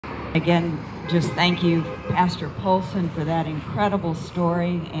Again, just thank you, Pastor Polson, for that incredible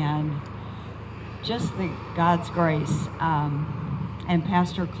story and just the God's grace, and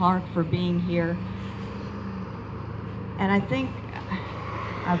Pastor Clark for being here. And I think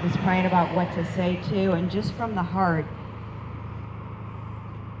I was praying about what to say too, and just from the heart,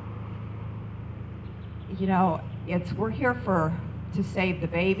 you know, we're here to save the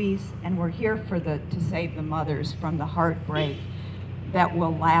babies, and we're here to save the mothers from the heartbreak that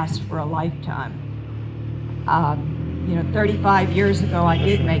will last for a lifetime. 35 years ago, I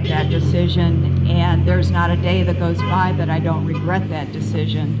did make that decision, and there's not a day that goes by that I don't regret that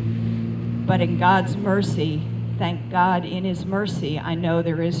decision. But in God's mercy, thank God in His mercy, I know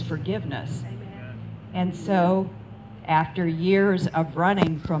there is forgiveness. And so, after years of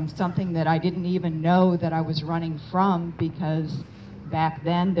running from something that I didn't even know that I was running from, because back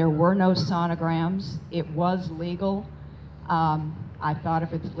then there were no sonograms, it was legal. I thought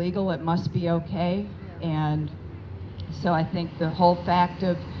if it's legal, it must be okay. And so I think the whole fact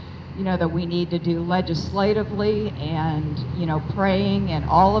of, that we need to do legislatively and, praying, and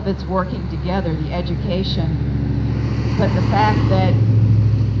all of it's working together, the education. But the fact that,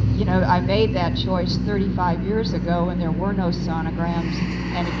 I made that choice 35 years ago and there were no sonograms.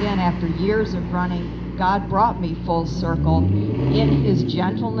 And again, after years of running, God brought me full circle in His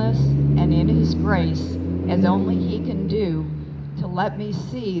gentleness and in His grace, as only He can do, to let me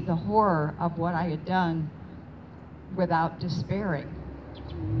see the horror of what I had done without despairing.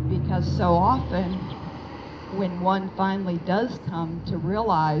 Because so often, when one finally does come to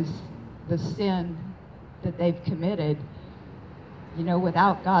realize the sin that they've committed,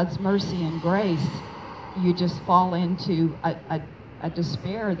 without God's mercy and grace, you just fall into a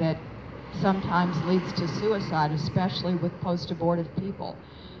despair that sometimes leads to suicide, especially with post-abortive people.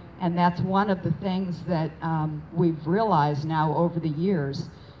 And that's one of the things that we've realized now over the years.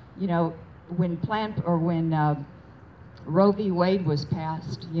 When Roe v. Wade was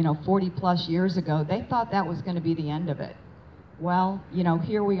passed, 40 plus years ago, they thought that was going to be the end of it. Well,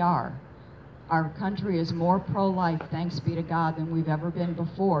 here we are. Our country is more pro-life, thanks be to God, than we've ever been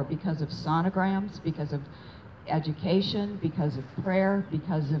before, because of sonograms, because of education, because of prayer,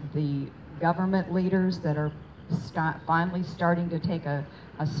 because of the government leaders that are finally starting to take a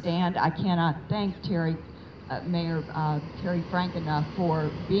stand. I cannot thank Mayor Terry Frank enough for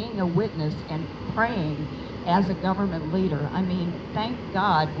being a witness and praying as a government leader. I mean, thank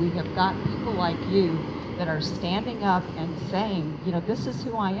God we have got people like you that are standing up and saying, this is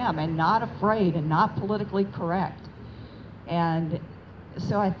who I am, and not afraid and not politically correct. And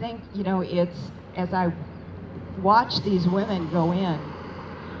so I think, it's, as I watch these women go in,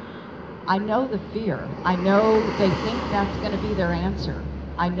 I know the fear. I know they think that's going to be their answer.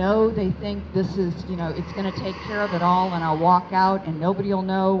 I know they think this is, it's going to take care of it all, and I'll walk out and nobody will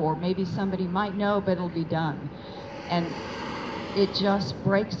know, or maybe somebody might know, but it'll be done. And it just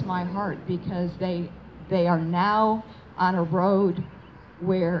breaks my heart, because they are now on a road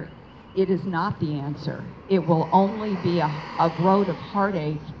where it is not the answer. It will only be a road of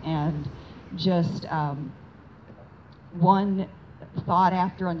heartache and just one thought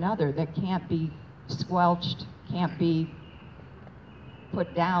after another that can't be squelched, can't be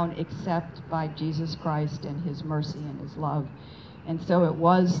put down except by Jesus Christ and His mercy and His love. And so it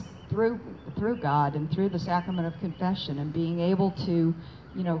was through God and through the sacrament of confession and being able to,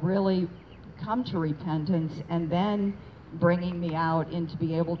 really come to repentance, and then bringing me out and to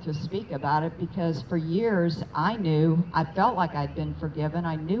be able to speak about it, because for years I felt like I'd been forgiven,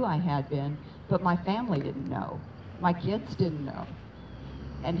 I knew I had been, but my family didn't know. My kids didn't know.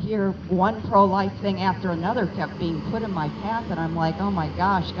 And here, one pro-life thing after another kept being put in my path, and I'm like, oh my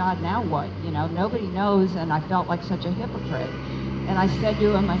gosh, God, now what? Nobody knows, and I felt like such a hypocrite. And I said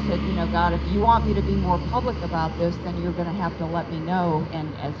to Him, God, if you want me to be more public about this, then you're going to have to let me know.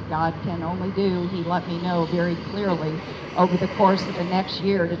 And as God can only do, He let me know very clearly over the course of the next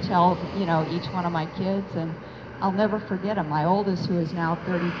year to tell, each one of my kids. And I'll never forget him. My oldest, who is now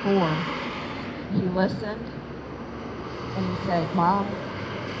 34, he listened, and he said, Mom,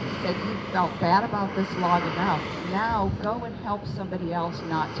 he said, you felt bad about this long enough. Now go and help somebody else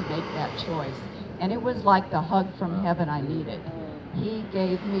not to make that choice. And it was like the hug from heaven I needed. He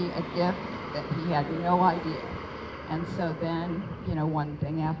gave me a gift that he had no idea. And so then, one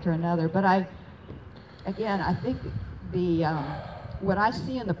thing after another. But I think what I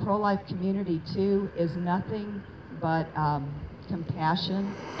see in the pro-life community too is nothing but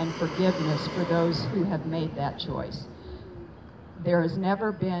compassion and forgiveness for those who have made that choice. There has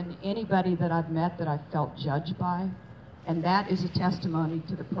never been anybody that I've met that I've felt judged by, and that is a testimony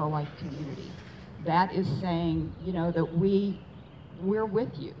to the pro-life community. That is saying, that we're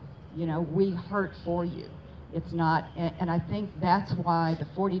with you. You know, we hurt for you. It's not, and I think that's why the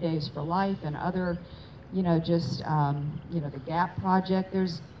 40 Days for Life and other, you know, just, you know, the GAP project,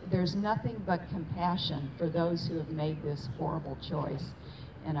 there's nothing but compassion for those who have made this horrible choice.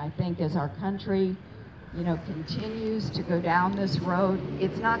 And I think as our country, you know, continues to go down this road,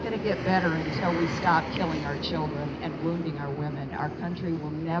 it's not going to get better until we stop killing our children and wounding our women. Our country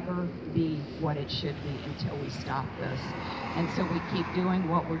will never be what it should be until we stop this. And so we keep doing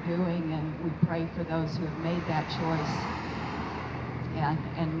what we're doing, and we pray for those who have made that choice,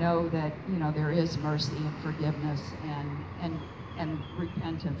 and know that, you know, there is mercy and forgiveness and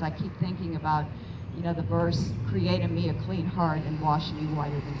repentance. I keep thinking about, you know, the verse, create in me a clean heart and wash me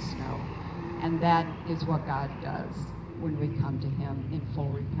whiter than snow. And that is what God does when we come to him in full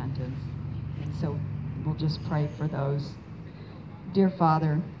repentance. And so we'll just pray for those. Dear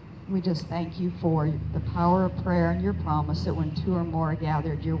Father, we just thank you for the power of prayer and your promise that when two or more are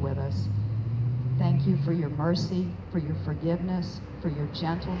gathered, you're with us. Thank you for your mercy, for your forgiveness, for your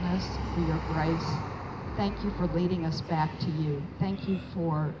gentleness, for your grace. Thank you for leading us back to you. Thank you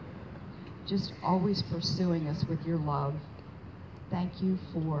for just always pursuing us with your love. Thank you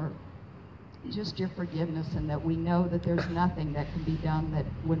for just your forgiveness, and that we know that there's nothing that can be done, that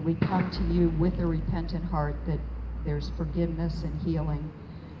when we come to you with a repentant heart, that there's forgiveness and healing.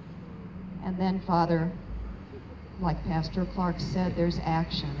 And then, Father, like Pastor Clark said, there's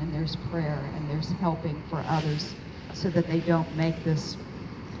action and there's prayer and there's helping for others so that they don't make this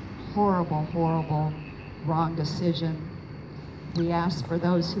horrible, horrible, wrong decision. We ask for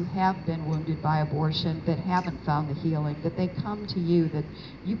those who have been wounded by abortion, that haven't found the healing, that they come to you, that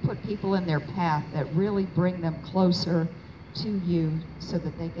you put people in their path that really bring them closer to you so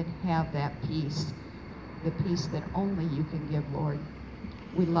that they can have that peace, the peace that only you can give, Lord.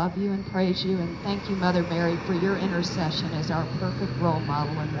 We love you and praise you, and thank you, Mother Mary, for your intercession as our perfect role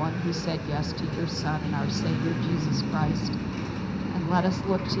model and one who said yes to your Son and our Savior, Jesus Christ. And let us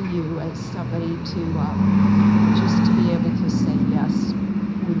look to you as somebody to just to be able to say yes.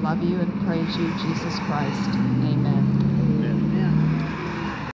 We love you and praise you, Jesus Christ. Amen.